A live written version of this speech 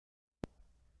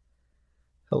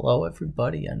Hello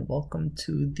everybody and welcome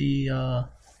to the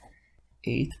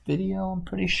eighth video, I'm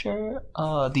pretty sure.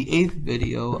 The eighth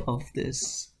video of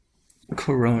this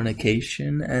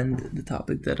coronation, and the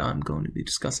topic that I'm going to be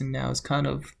discussing now is kind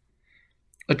of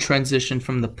a transition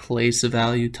from the place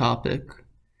value topic.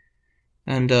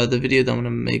 And the video that I'm going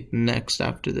to make next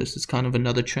after this is kind of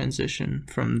another transition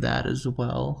from that as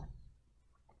well.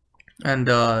 And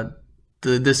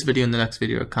this video and the next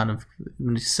video are kind of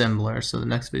similar, so the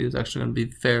next video is actually going to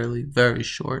be very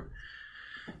short.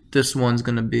 This one's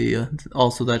going to be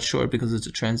also that short because it's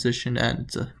a transition and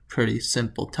it's a pretty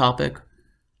simple topic.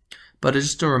 But it's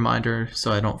just a reminder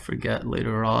so I don't forget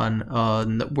later on.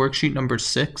 Worksheet number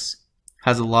 6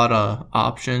 has a lot of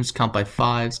options: count by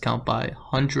fives, count by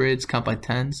hundreds, count by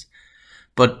tens.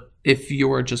 But if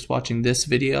you're just watching this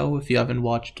video, if you haven't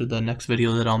watched the next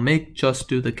video that I'll make, just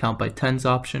do the count by tens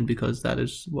option, because that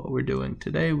is what we're doing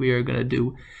today. We are going to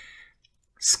do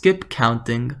skip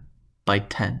counting by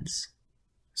tens.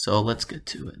 So let's get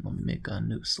to it. Let me make a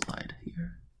new slide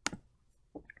here.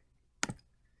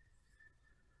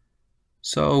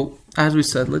 So as we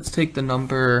said, let's take the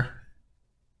number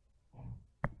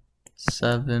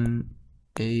 7,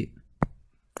 8,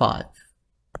 5.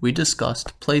 We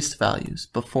discussed placed values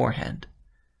beforehand.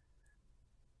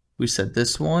 We said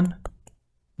this one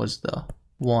was the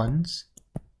ones,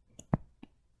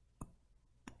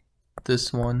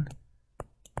 this one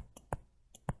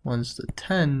was the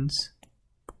tens,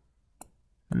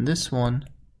 and this one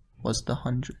was the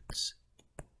hundreds.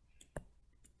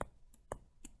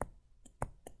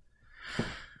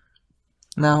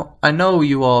 Now, I know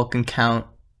you all can count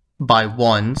by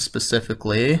ones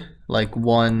specifically, like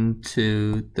 1,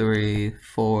 2, 3,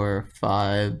 4,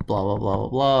 5, blah blah blah blah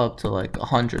blah, up to like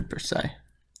 100 per se,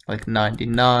 like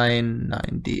 99,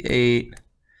 98.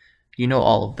 You know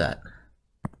all of that.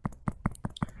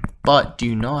 But do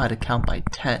you know how to count by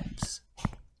tens?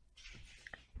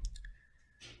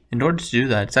 In order to do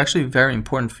that, it's actually very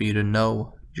important for you to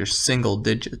know your single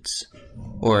digits,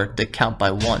 or to count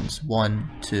by ones. 1,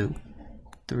 2,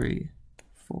 3,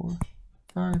 4,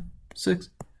 5, 6,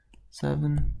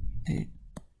 7, 8.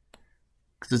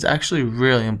 Because it's actually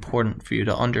really important for you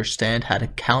to understand how to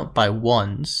count by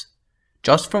ones,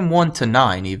 just from 1 to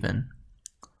 9 even,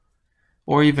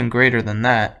 or even greater than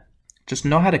that. Just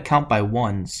know how to count by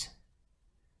ones,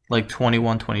 like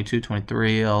 21, 22,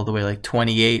 23, all the way like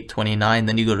 28, 29,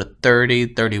 then you go to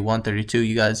 30, 31, 32.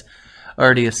 You guys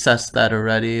already assessed that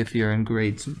already if you're in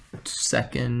grades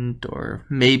 2nd or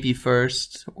maybe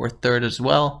 1st or 3rd as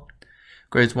well.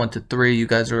 Grades 1 to 3, you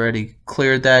guys already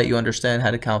cleared that. You understand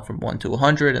how to count from 1 to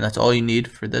 100, and that's all you need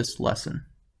for this lesson.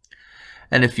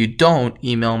 And if you don't,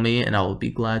 email me and I will be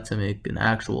glad to make an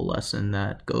actual lesson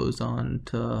that goes on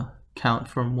to count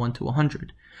from 1 to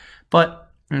 100.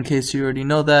 But in case you already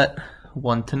know that,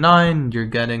 1 to 9, you're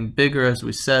getting bigger, as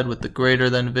we said, with the greater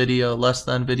than video, less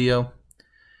than video.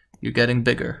 You're getting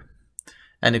bigger.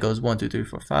 And it goes 1, 2, 3,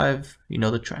 4, 5. You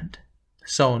know the trend.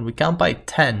 So when we count by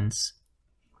tens,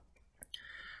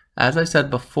 as I said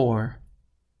before,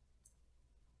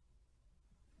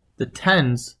 the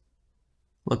tens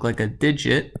look like a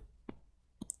digit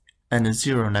and a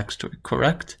 0 next to it,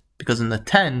 correct? Because in the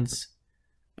tens,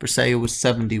 for say it was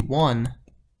 71,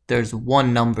 there's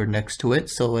one number next to it,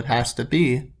 so it has to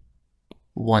be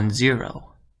 10,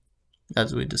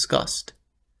 as we discussed.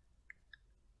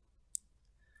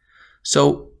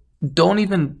 So don't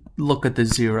even look at the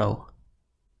 0.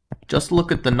 Just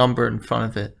look at the number in front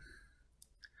of it.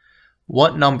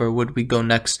 What number would we go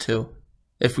next to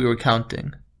if we were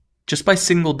counting? Just by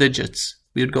single digits,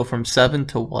 we would go from 7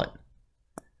 to what?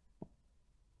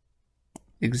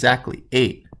 Exactly,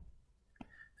 8.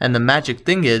 And the magic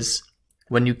thing is,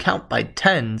 when you count by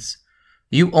tens,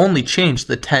 you only change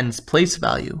the tens place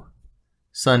value.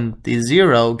 So the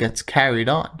 0 gets carried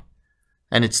on,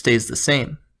 and it stays the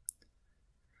same.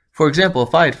 For example,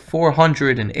 if I had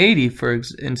 480, for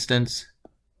instance,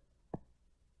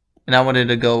 and I wanted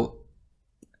to go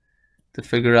to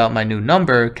figure out my new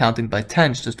number, counting by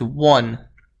tens, just 1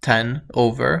 10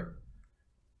 over.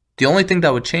 The only thing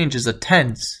that would change is the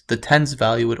tens. The tens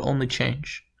value would only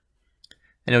change.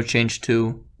 And it would change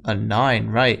to a 9,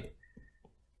 right?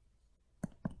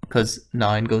 Because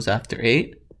 9 goes after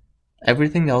 8.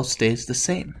 Everything else stays the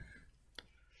same.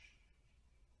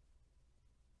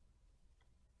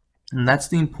 And that's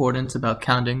the importance about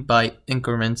counting by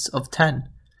increments of 10.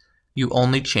 You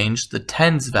only change the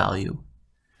tens value.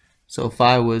 So if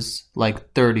I was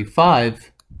like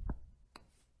 35,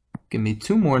 give me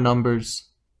 2 more numbers.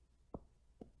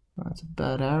 That's a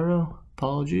bad arrow,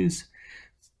 apologies.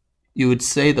 You would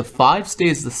say the 5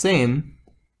 stays the same,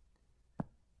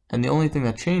 and the only thing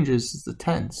that changes is the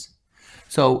tens.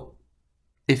 So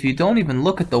if you don't even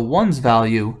look at the ones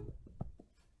value,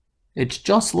 it's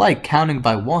just like counting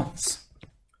by ones.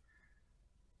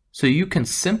 So you can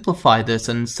simplify this,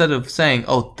 and instead of saying,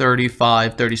 oh,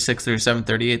 35, 36, 37,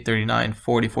 38, 39,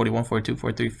 40, 41, 42,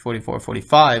 43, 44,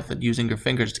 45, and using your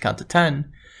fingers to count to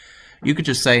 10, you could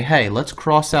just say, hey, let's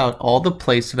cross out all the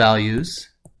place values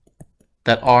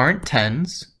that aren't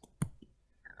tens,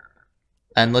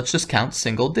 and let's just count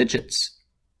single digits.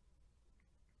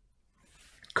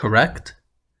 Correct?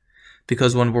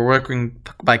 Because when we're working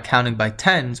by counting by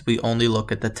tens, we only look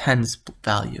at the tens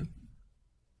value.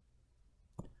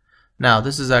 Now,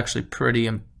 this is actually pretty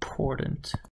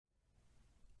important.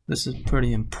 This is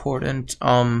pretty important.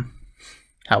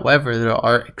 However, there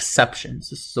are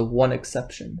exceptions. This is a one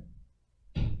exception.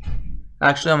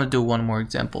 Actually, I'm gonna do one more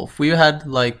example. If we had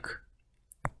like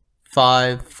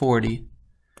 540,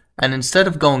 and instead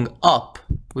of going up,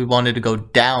 we wanted to go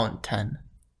down 10,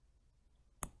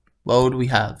 what would we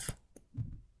have?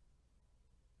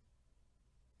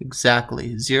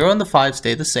 Exactly. 0 and the 5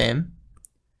 stay the same.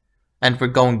 And we're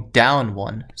going down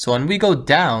 1. So when we go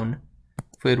down,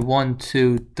 if we had 1,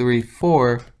 2, 3,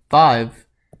 4, 5,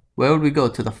 where would we go?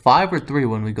 To the 5 or 3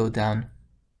 when we go down?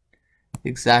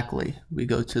 Exactly. We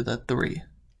go to the 3.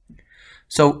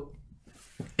 So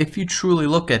if you truly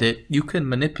look at it, you can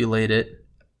manipulate it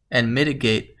and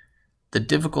mitigate the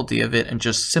difficulty of it and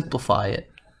just simplify it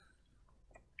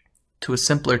to a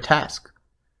simpler task.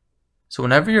 So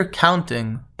whenever you're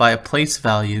counting by a place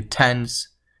value, tens,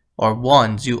 or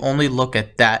ones, you only look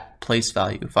at that place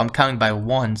value. If I'm counting by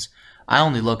ones, I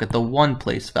only look at the one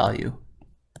place value.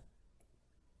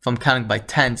 If I'm counting by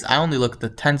tens, I only look at the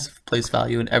tens place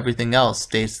value, and everything else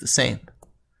stays the same.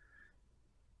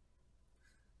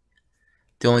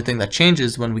 The only thing that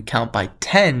changes when we count by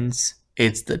tens,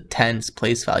 it's the tens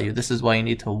place value. This is why you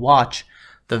need to watch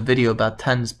the video about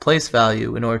tens place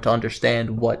value in order to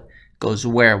understand what goes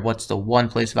where. What's the one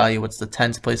place value, what's the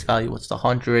tens place value, what's the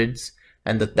hundreds,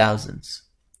 and the thousands.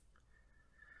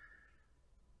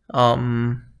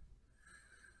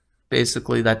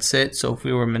 Basically that's it. So if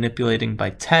we were manipulating by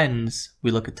tens,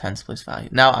 we look at tens place value.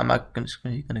 Now I'm not going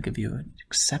to give you an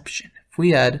exception. If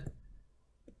we had,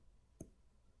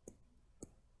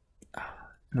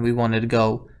 and we wanted to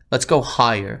go, let's go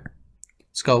higher.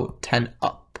 Let's go 10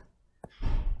 up.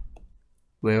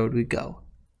 Where would we go?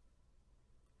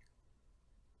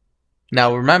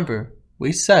 Now remember,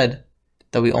 we said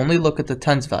that we only look at the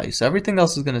tens value, so everything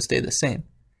else is going to stay the same.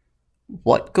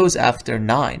 What goes after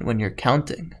 9 when you're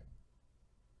counting?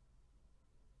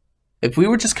 If we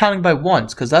were just counting by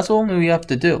ones, because that's only we have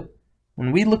to do.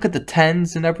 When we look at the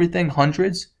tens and everything,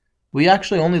 hundreds, we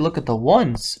actually only look at the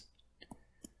ones.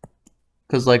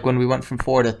 Because like when we went from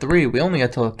 4 to 3, we only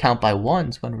had to count by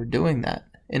ones when we're doing that,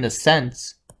 in a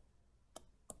sense.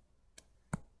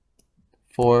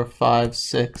 4, 5,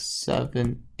 6,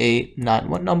 7, 8, 9.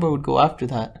 What number would go after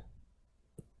that?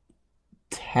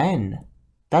 10.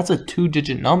 That's a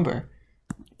 2-digit number.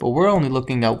 But we're only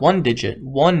looking at one digit,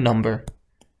 one number,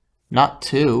 not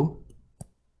 2.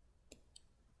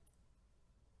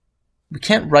 We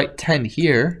can't write 10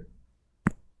 here.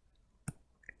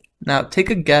 Now take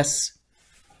a guess.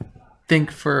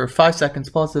 Think for 5 seconds,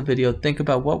 pause the video, think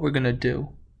about what we're going to do.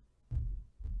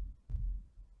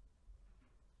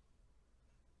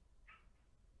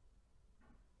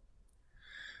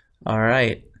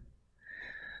 Alright,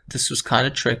 this was kind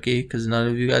of tricky because none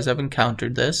of you guys have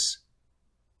encountered this.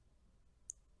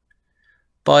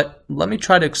 But let me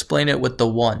try to explain it with the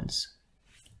ones.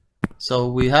 So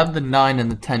we have the 9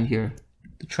 and the 10 here,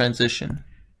 the transition.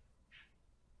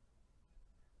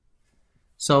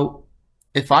 So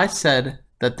if I said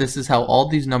that this is how all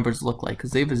these numbers look like,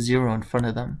 because they have a 0 in front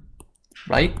of them,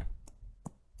 right?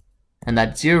 And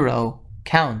that 0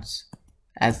 counts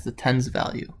as the tens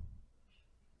value.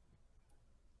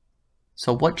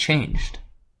 So what changed?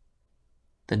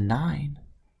 The 9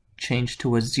 changed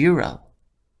to a 0.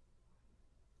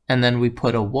 And then we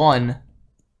put a 1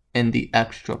 in the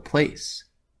extra place.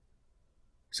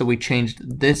 So we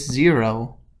changed this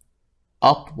 0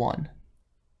 up 1.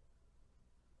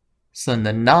 So then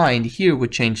the 9 here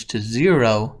would change to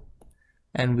 0,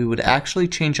 and we would actually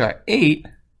change our 8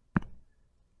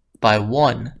 by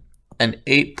 1. And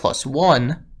 8 plus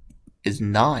 1 is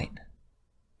 9.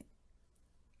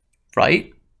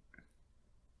 Right?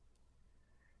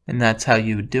 And that's how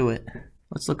you would do it.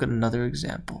 Let's look at another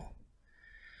example.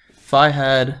 If I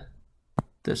had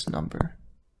this number.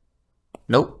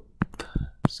 Nope.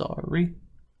 Sorry.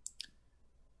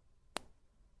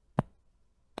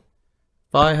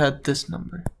 If I had this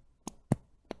number.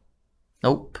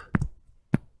 Nope.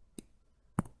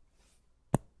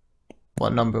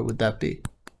 what number would that be?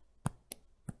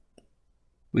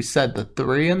 We said the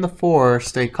 3 and the 4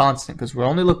 stay constant because we're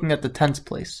only looking at the tens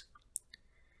place.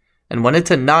 And when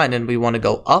it's a 9 and we want to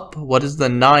go up, what does the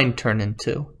 9 turn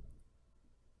into?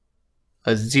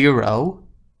 A 0.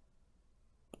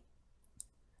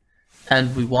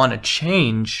 And we want to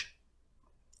change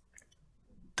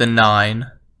the 9.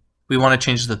 We want to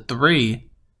change the 3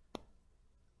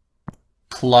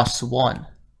 plus 1.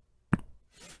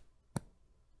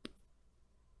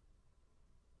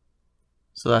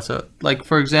 So that's like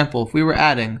for example, if we were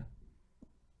adding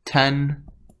 10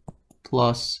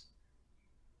 plus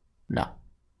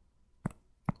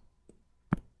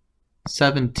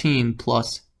 17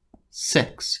 plus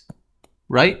 6,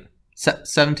 right?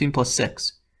 17 plus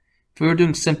 6. If we were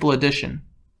doing simple addition,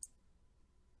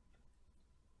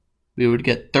 we would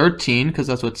get 13, because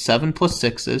that's what 7 plus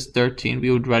 6 is, 13. We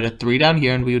would write a 3 down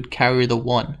here, and we would carry the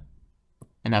 1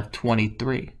 and have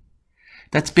 23.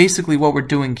 That's basically what we're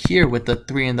doing here with the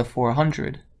 3 and the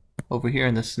 400 over here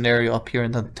in the scenario up here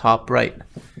in the top right.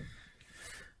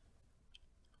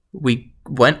 We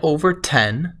went over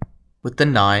 10 with the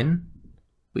 9,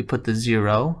 we put the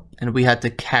 0, and we had to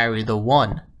carry the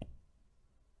 1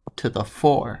 to the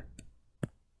 4.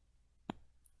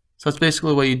 So that's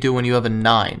basically what you do when you have a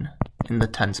 9 in the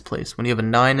tens place. When you have a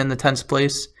 9 in the tens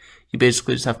place, you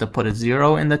basically just have to put a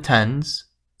 0 in the tens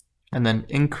and then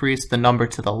increase the number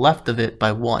to the left of it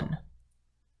by 1.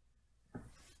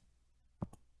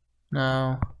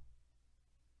 Now,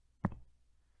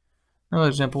 another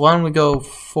example, why don't we go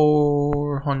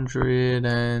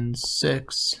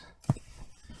 406,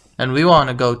 and we want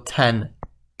to go 10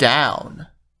 down.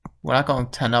 We're not going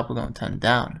 10 up, we're going 10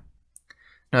 down.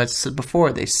 Now, it's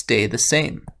before they stay the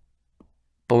same,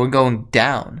 but we're going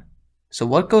down. So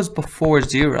what goes before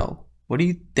 0? What do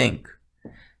you think?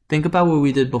 Think about what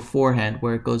we did beforehand,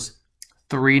 where it goes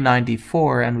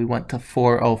 394 and we went to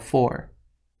 404.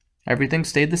 Everything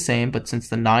stayed the same, but since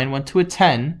the 9 went to a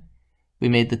 10, we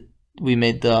made the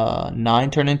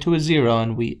 9 turn into a 0,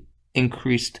 and we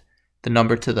increased the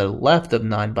number to the left of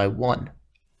 9 by 1.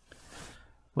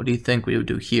 What do you think we would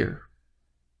do here?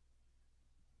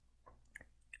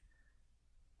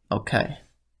 Okay,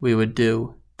 we would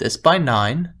do this by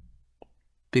 9,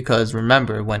 because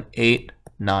remember, it went 8,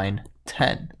 9,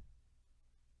 10.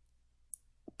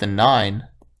 The 9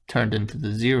 turned into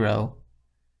the 0,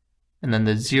 and then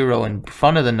the 0 in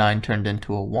front of the 9 turned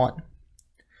into a 1.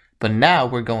 But now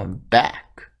we're going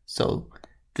back. So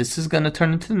this is going to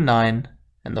turn into the 9,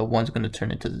 and the 1's going to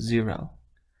turn into the 0.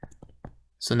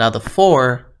 So now the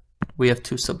 4, we have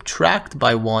to subtract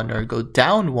by 1 or go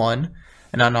down 1.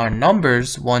 And on our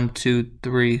numbers, 1, 2,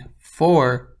 3,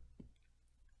 4,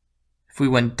 if we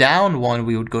went down 1,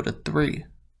 we would go to 3.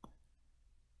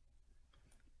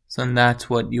 So then that's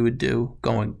what you would do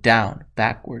going down,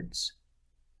 backwards.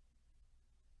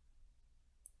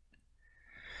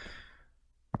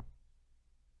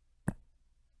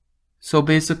 So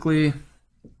basically,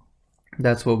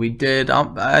 that's what we did.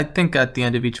 I think at the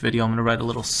end of each video, I'm going to write a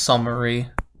little summary.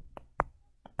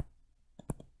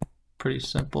 Pretty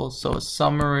simple. So a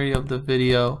summary of the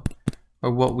video, or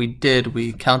what we did,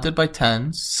 we counted by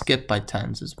tens, skip by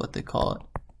tens is what they call it.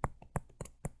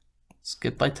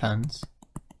 Skip by tens.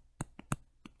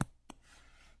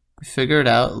 We figure it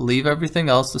out, leave everything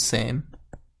else the same.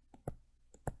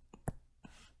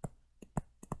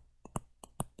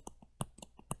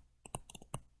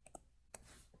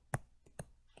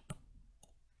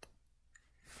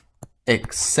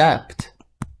 Except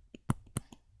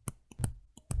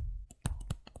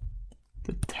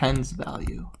the tens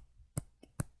value.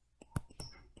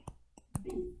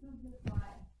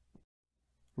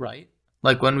 Right?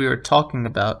 Like when we were talking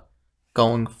about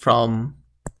going from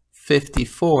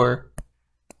 54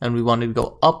 and we wanted to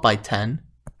go up by 10,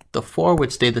 the 4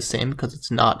 would stay the same because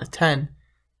it's not a 10,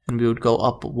 and we would go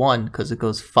up 1 because it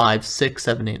goes 5, 6,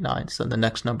 7, 8, 9, so the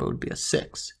next number would be a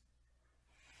 6.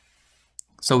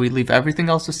 So we leave everything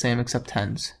else the same except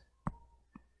tens.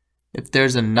 If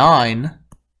there's a 9,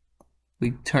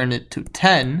 we turn it to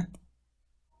 10,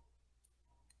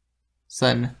 so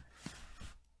then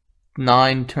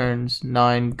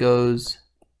 9 goes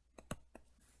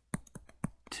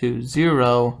to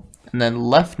 0, and then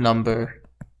left number,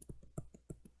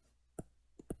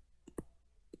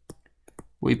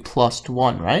 we plussed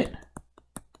 1, right?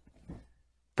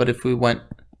 But if we went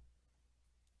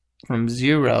from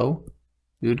 0,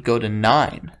 we would go to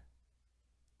 9.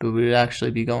 But we would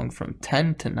actually be going from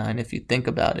 10 to 9 if you think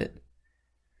about it.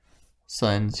 So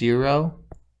then 0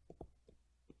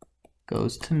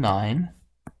 goes to 9.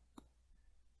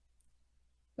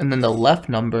 And then the left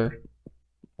number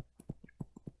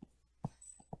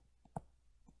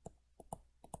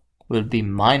would be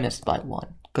minus by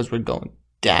 1 because we're going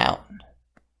down.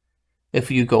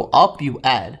 If you go up, you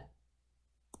add.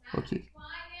 Whoopsie.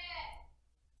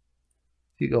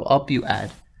 If you go up, you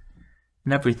add.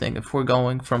 And everything. If we're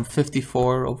going from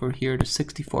 54 over here to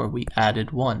 64, we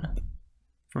added 1.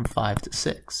 From 5 to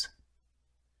 6.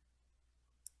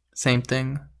 Same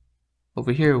thing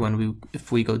over here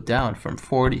if we go down from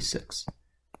 46.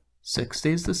 6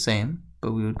 stays the same,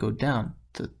 but we would go down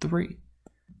to 3.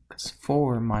 Because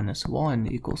 4 minus 1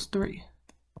 equals 3.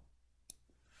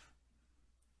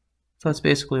 So that's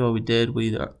basically what we did.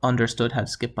 We understood how to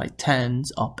skip by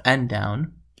tens, up and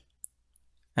down.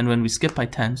 And when we skip by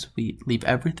tens, we leave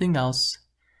everything else,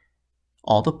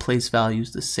 all the place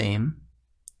values the same.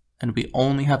 And we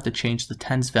only have to change the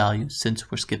tens value since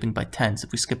we're skipping by tens.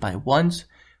 If we skip by ones,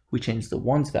 we change the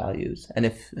ones values.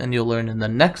 And you'll learn in the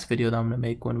next video that I'm going to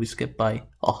make, when we skip by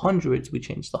hundreds, we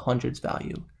change the hundreds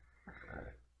value.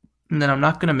 And then I'm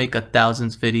not going to make a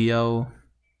thousands video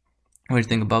or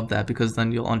anything above that, because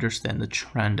then you'll understand the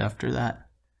trend after that.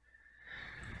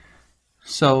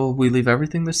 So we leave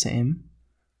everything the same.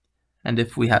 And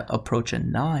if we approach a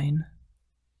 9,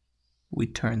 we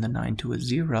turn the 9 to a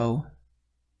 0.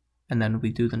 And then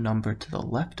we do the number to the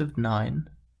left of 9,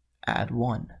 add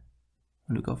 1.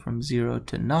 When we go from 0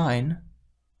 to 9,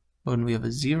 when we have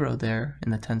a 0 there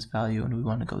in the tens value and we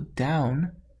want to go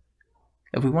down,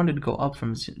 if we wanted to go up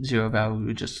from 0 value, we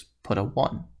would just put a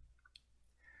 1.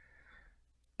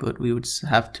 But we would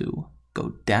have to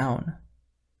go down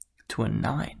to a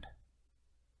 9.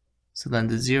 So then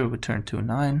the 0 would turn to a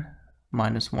 9,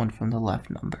 minus 1 from the left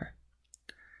number.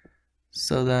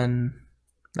 So then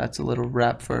that's a little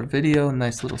wrap for our video, a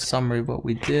nice little summary of what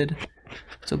we did.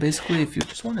 So basically, if you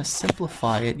just want to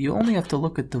simplify it, you only have to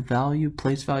look at the value,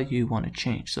 place value you want to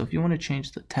change. So if you want to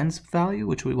change the tens value,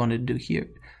 which we wanted to do here,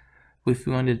 if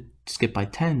we wanted to skip by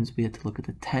tens, we had to look at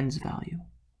the tens value.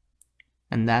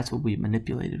 And that's what we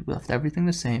manipulated. We left everything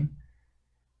the same,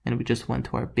 and we just went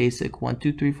to our basic 1,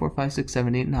 2, 3, 4, 5, 6,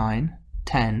 7, 8, 9,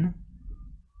 10.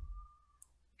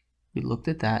 We looked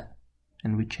at that,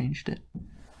 and we changed it.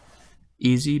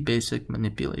 Easy, basic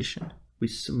manipulation. We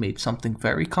made something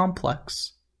very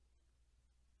complex,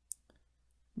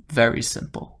 very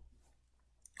simple.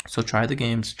 So try the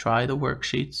games, try the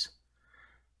worksheets.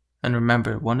 And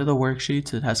remember, one of the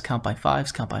worksheets, it has count by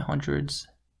fives, count by hundreds.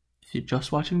 If you're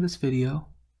just watching this video,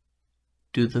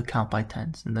 do the count by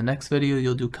tens. In the next video,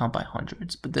 you'll do count by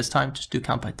hundreds, but this time just do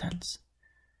count by tens.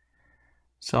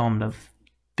 So I'm going to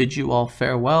bid you all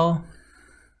farewell,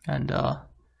 and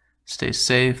stay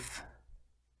safe,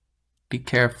 be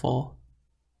careful.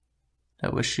 I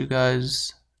wish you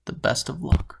guys the best of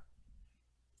luck.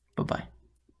 Bye-bye.